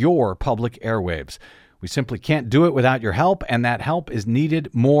over your public airwaves. We simply can't do it without your help, and that help is needed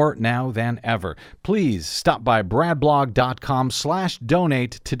more now than ever. Please stop by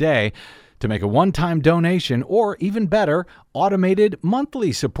bradblog.com/donate today to make a one-time donation or, even better, automated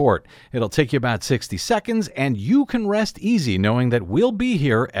monthly support. It'll take you about 60 seconds, and you can rest easy knowing that we'll be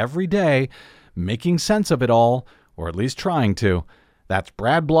here every day making sense of it all, or at least trying to. That's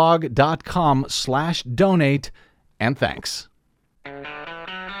bradblog.com/donate, and thanks.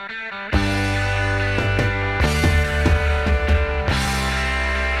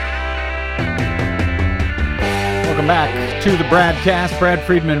 Welcome back to the BradCast. Brad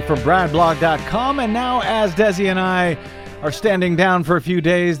Friedman from BradBlog.com. And now, as Desi and I are standing down for a few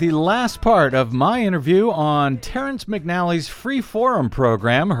days, the last part of my interview on Terrence McNally's free forum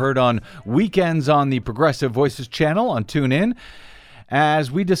program, heard on weekends on the Progressive Voices channel on TuneIn, as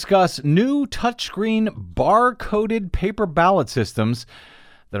we discuss new touchscreen bar-coded paper ballot systems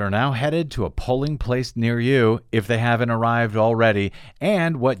that are now headed to a polling place near you if they haven't arrived already,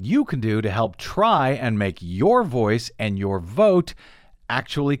 and what you can do to help try and make your voice and your vote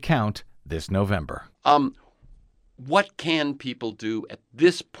actually count this November. What can people do at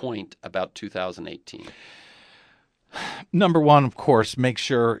this point about 2018? Number one, of course, make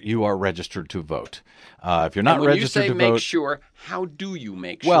sure you are registered to vote. If you're not registered to vote... When you say make sure, how do you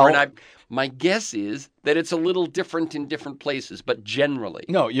make sure? Well, and my guess is that it's a little different in different places, but generally.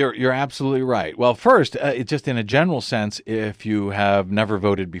 No, you're absolutely right. Well, first, just in a general sense, if you have never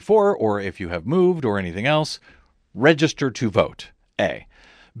voted before or if you have moved or anything else, register to vote, A.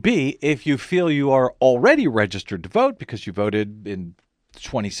 B, if you feel you are already registered to vote because you voted in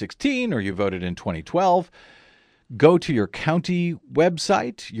 2016 or you voted in 2012, go to your county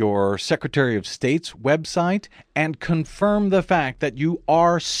website, your Secretary of State's website, and confirm the fact that you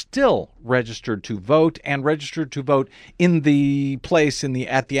are still registered to vote and registered to vote in the place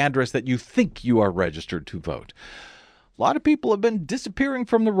at the address that you think you are registered to vote. A lot of people have been disappearing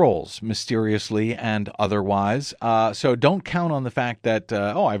from the rolls, mysteriously and otherwise. So don't count on the fact that,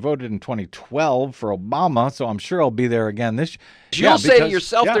 I voted in 2012 for Obama, so I'm sure I'll be there again this year. You'll say to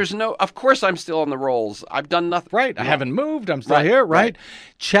yourself, of course I'm still on the rolls. I've done nothing. Right. I haven't moved. I'm still here. Right.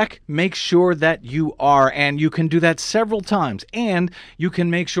 Check, make sure that you are, and you can do that several times. And you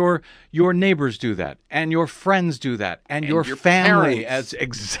can make sure your neighbors do that, and your friends do that, and your family.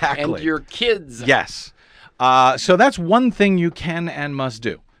 Exactly. And your kids. Yes. So that's one thing you can and must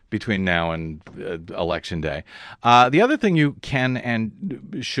do between now and Election Day. The other thing you can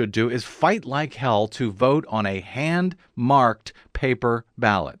and should do is fight like hell to vote on a hand-marked paper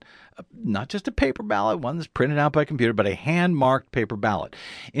ballot. Not just a paper ballot, one that's printed out by computer, but a hand-marked paper ballot.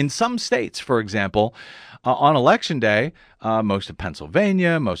 In some states, for example, on Election Day, most of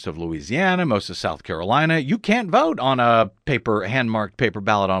Pennsylvania, most of Louisiana, most of South Carolina, you can't vote on a hand-marked paper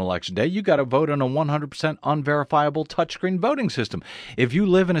ballot on Election Day. You got to vote on a 100% unverifiable touchscreen voting system. If you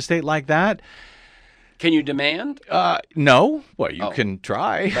live in a state like that, can you demand? No. Well, you can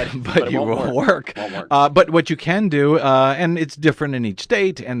try, but it won't work. But what you can do, and it's different in each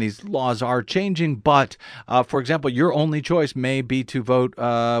state, and these laws are changing, but, for example, your only choice may be to vote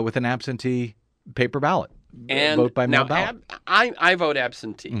with an absentee paper ballot. And vote by mail ballot. I vote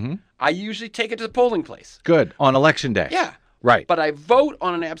absentee. Mm-hmm. I usually take it to the polling place. Good. On Election Day. Yeah. Right. But I vote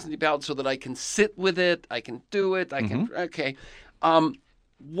on an absentee ballot so that I can sit with it. I can do it. I can. Okay.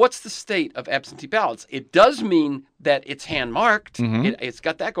 What's the state of absentee ballots? It does mean that it's hand-marked. Mm-hmm. It's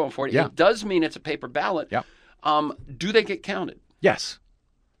got that going for it. Yeah. It does mean it's a paper ballot. Yeah. Do they get counted? Yes.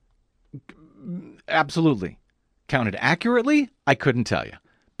 Absolutely. Counted accurately? I couldn't tell you.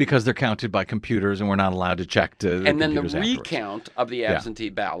 Because they're counted by computers and we're not allowed to check to and then the afterwards. Recount of the absentee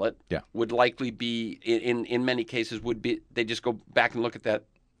ballot would likely be, in many cases, would be they just go back and look at that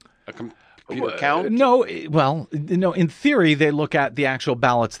computer count? No, in theory, they look at the actual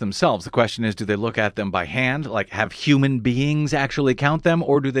ballots themselves. The question is, do they look at them by hand, like have human beings actually count them,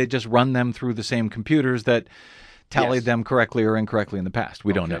 or do they just run them through the same computers that tallied them correctly or incorrectly in the past?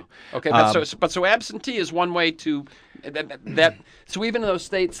 We don't know. Okay, so absentee is one way to so even in those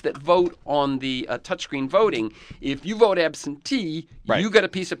states that vote on the touchscreen voting, if you vote absentee, you got a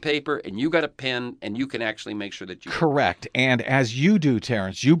piece of paper and you got a pen and you can actually make sure that you correct. And as you do,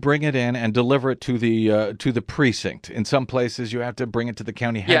 Terrence, you bring it in and deliver it to the precinct. In some places, you have to bring it to the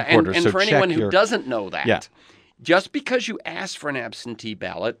county headquarters. And for anyone who doesn't know that, just because you ask for an absentee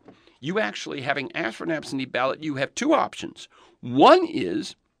ballot, you actually, having asked for an absentee ballot, you have two options. One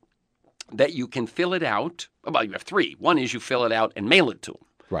is that you can fill it out. Well, you have three. One is you fill it out and mail it to them.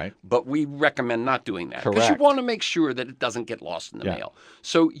 Right. But we recommend not doing that. Correct. Because you want to make sure that it doesn't get lost in the mail.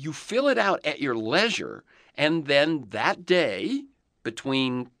 So you fill it out at your leisure, and then that day,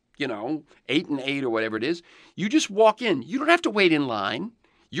 between 8 and 8 or whatever it is, you just walk in. You don't have to wait in line.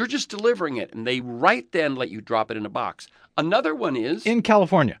 You're just delivering it, and they right then let you drop it in a box. Another one is in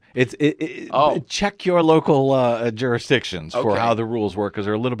California. Check your local jurisdictions for how the rules work, because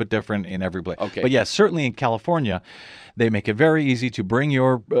they're a little bit different in every place. Okay. But yes, certainly in California, they make it very easy to bring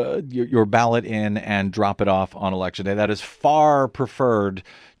your ballot in and drop it off on Election Day. That is far preferred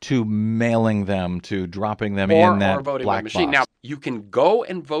to mailing them, to dropping them in that voting black by machine. box. Now, you can go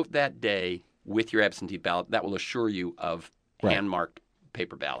and vote that day with your absentee ballot. That will assure you of hand-marked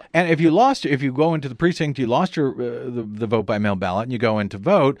paper ballot. And if you go into the precinct, you lost your the vote by mail ballot, and you go in to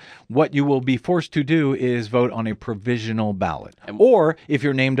vote, what you will be forced to do is vote on a provisional ballot. Or if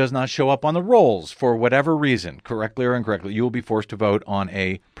your name does not show up on the rolls for whatever reason, correctly or incorrectly, you will be forced to vote on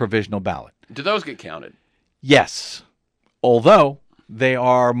a provisional ballot. Do those get counted? Yes, although they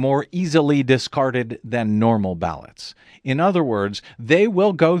are more easily discarded than normal ballots. In other words, they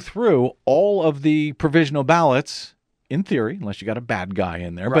will go through all of the provisional ballots. In theory, unless you got a bad guy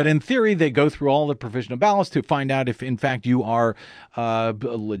in there. Right. But in theory, they go through all the provisional ballots to find out if, in fact, you are a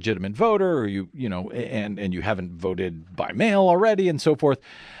legitimate voter, or and you haven't voted by mail already, and so forth.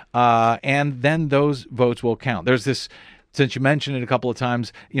 And then those votes will count. There's this, since you mentioned it a couple of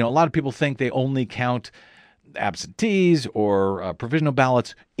times, a lot of people think they only count absentees or provisional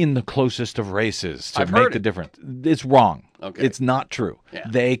ballots in the closest of races to make the difference. It's wrong. Okay. It's not true. Yeah.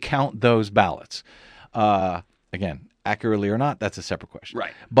 They count those ballots. Again, accurately or not, that's a separate question.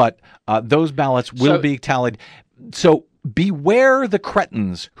 Right. But those ballots will be tallied. So beware the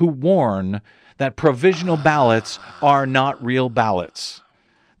cretins who warn that provisional ballots are not real ballots,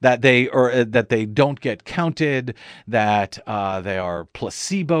 that they don't get counted, that they are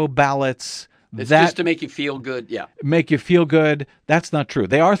placebo ballots. It's just to make you feel good. Yeah. Make you feel good. That's not true.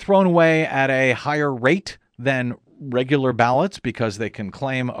 They are thrown away at a higher rate than regular ballots because they can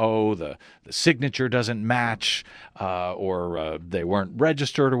claim, the signature doesn't match or they weren't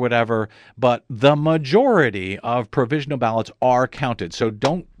registered or whatever. But the majority of provisional ballots are counted. So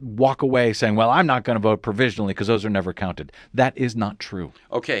don't walk away saying, well, I'm not going to vote provisionally because those are never counted. That is not true.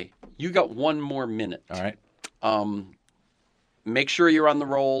 Okay. You got one more minute. All right. Make sure you're on the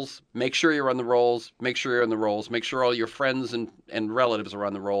rolls. Make sure you're on the rolls. Make sure you're on the rolls. Make sure all your friends and relatives are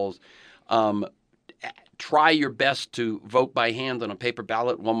on the rolls. Try your best to vote by hand on a paper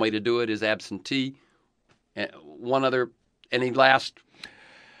ballot. One way to do it is absentee. Any last?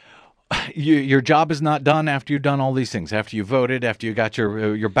 Your job is not done after you've done all these things. After you voted, after you got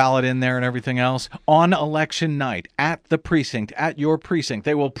your ballot in there and everything else. On election night, at the precinct, at your precinct,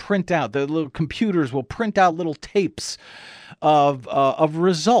 they will print out, the little computers will print out little tapes of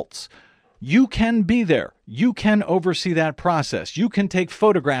results. You can be there. You can oversee that process. You can take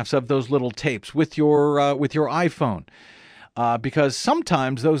photographs of those little tapes with your iPhone, because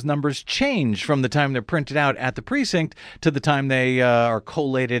sometimes those numbers change from the time they're printed out at the precinct to the time they are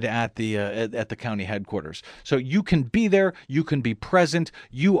collated at the county headquarters. So you can be there. You can be present.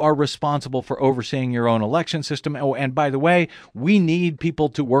 You are responsible for overseeing your own election system. Oh, and by the way, we need people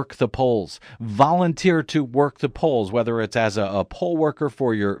to work the polls. Volunteer to work the polls, whether it's as a poll worker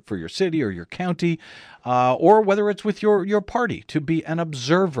for your city or your county, or whether it's with your party to be an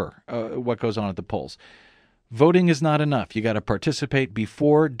observer what goes on at the polls. Voting is not enough. You got to participate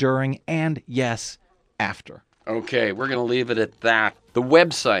before, during, and yes, after. Okay, we're going to leave it at that. The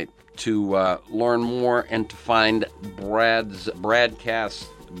website to learn more and to find Brad's BradCast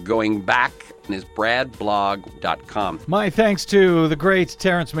going back is bradblog.com. My thanks to the great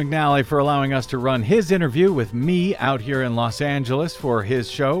Terrence McNally for allowing us to run his interview with me out here in Los Angeles for his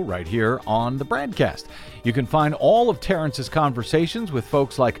show right here on the BradCast. You can find all of Terrence's conversations with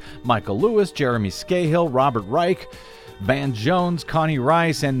folks like Michael Lewis, Jeremy Scahill, Robert Reich, Van Jones, Connie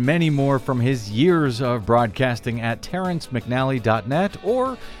Rice, and many more from his years of broadcasting at terrencemcnally.net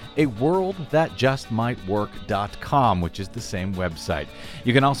or aworldthatjustmightwork.com, which is the same website.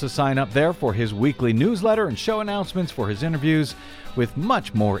 You can also sign up there for his weekly newsletter and show announcements for his interviews with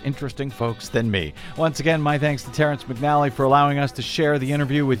much more interesting folks than me. Once again, my thanks to Terrence McNally for allowing us to share the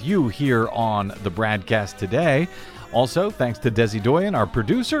interview with you here on the BradCast today. Also, thanks to Desi Doyen, our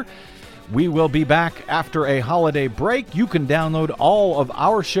producer. We will be back after a holiday break. You can download all of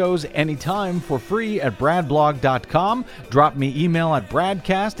our shows anytime for free at bradblog.com. Drop me email at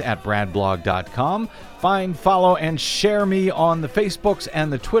bradcast@bradblog.com. Find, follow, and share me on the Facebooks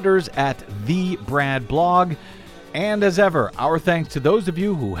and the Twitters at @TheBradBlog. And as ever, our thanks to those of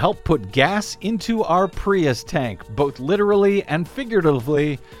you who helped put gas into our Prius tank, both literally and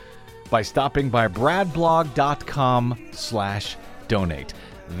figuratively, by stopping by bradblog.com/donate.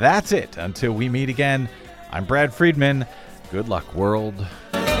 That's it. Until we meet again, I'm Brad Friedman. Good luck, world.